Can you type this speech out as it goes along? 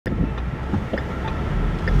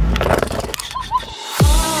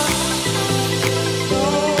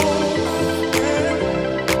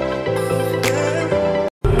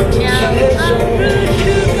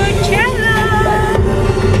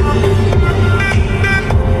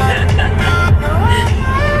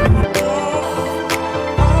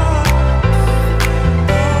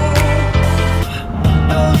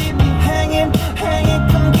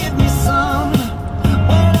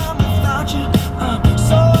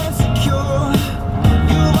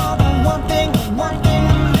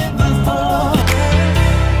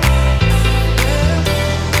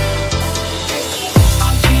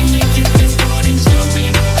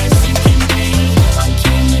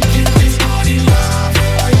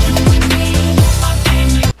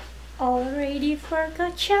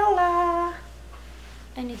Coachella,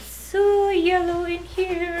 and it's so yellow in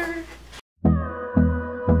here.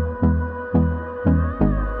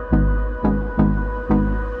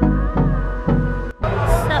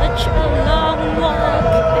 Such a long walk,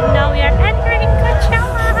 and now we are entering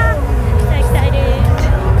Coachella. So excited.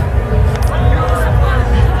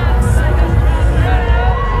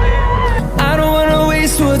 I don't wanna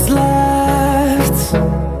waste what's left.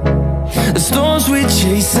 The storms we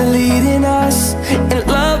chase are leading us, and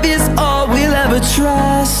love is all we'll ever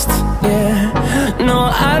trust. Yeah, no,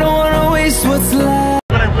 I don't wanna waste what's left.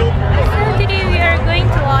 So today we are going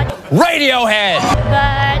to watch Radiohead!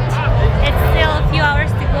 but it's still a few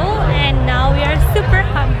hours to go, and now we are super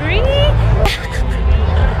hungry.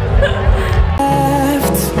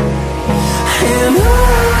 And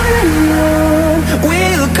on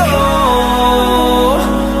we'll go,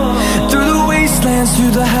 through the wastelands,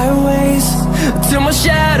 through the highways, till my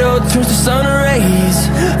shadow turns to sun rays.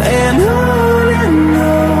 And on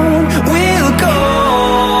we'll go.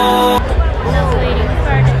 Now waiting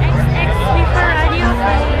for the XX before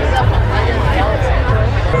Radiohead.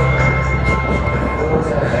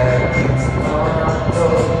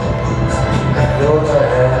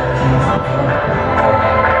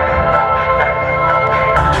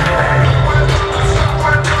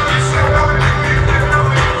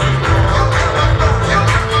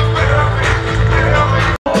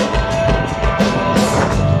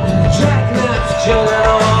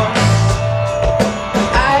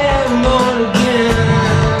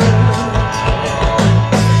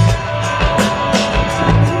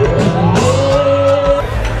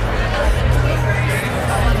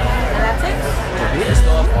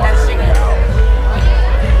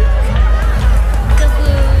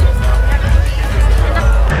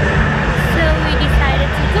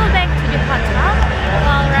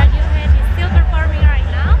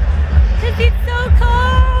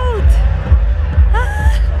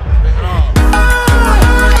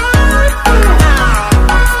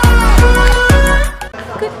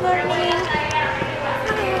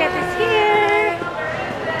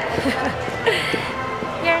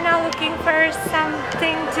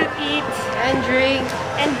 Something to eat And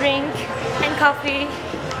drink. and coffee.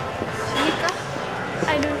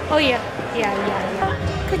 I don't. Oh yeah.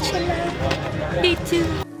 Coachella, day 2.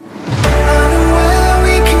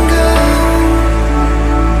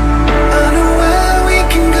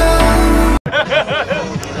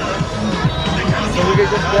 So we could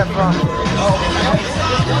just get from.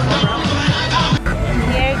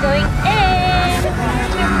 We're going in.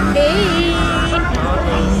 Hey.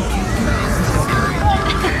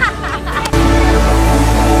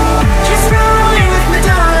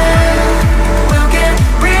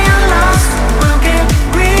 We'll get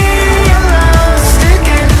real lost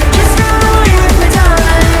again.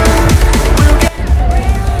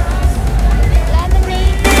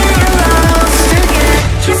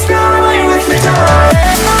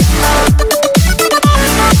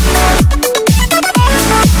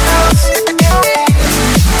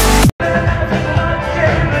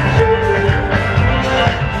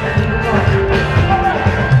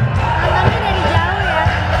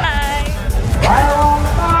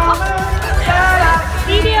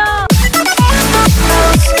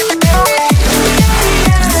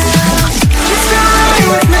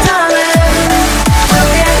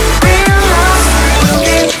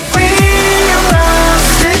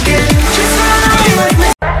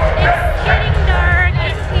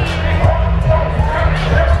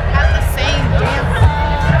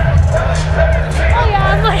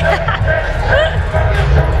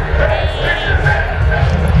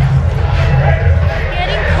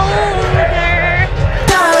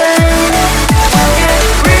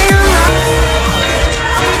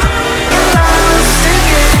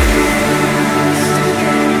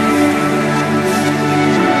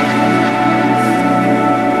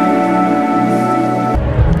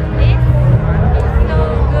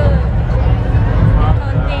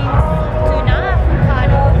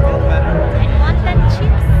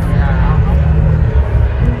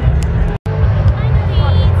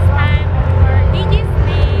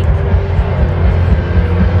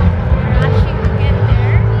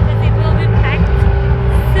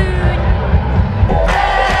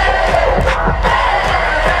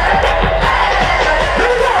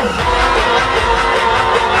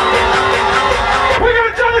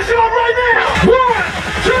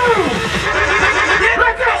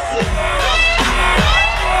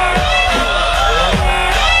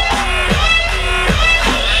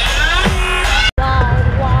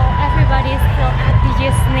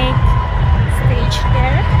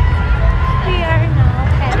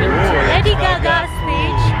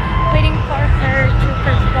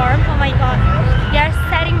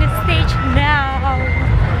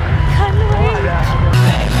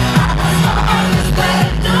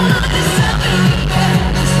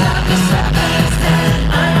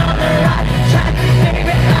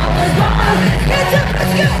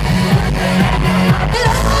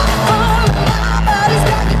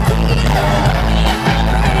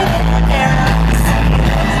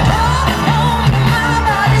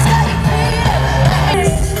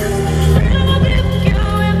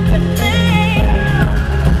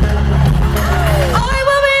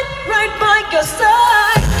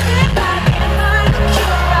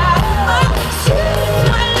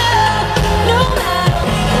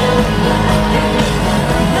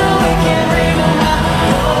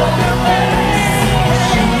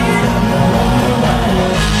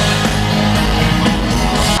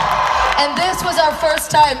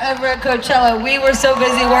 Coachella. We were so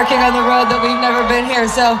busy working on the road that we've never been here,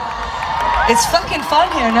 so it's fucking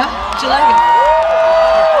fun here, no? Did you like it?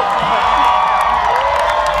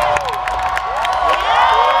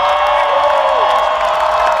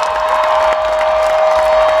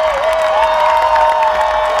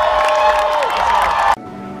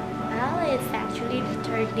 Well, it's actually the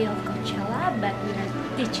third day of Coachella, but we are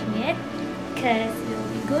teaching it because we'll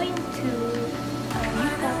be going to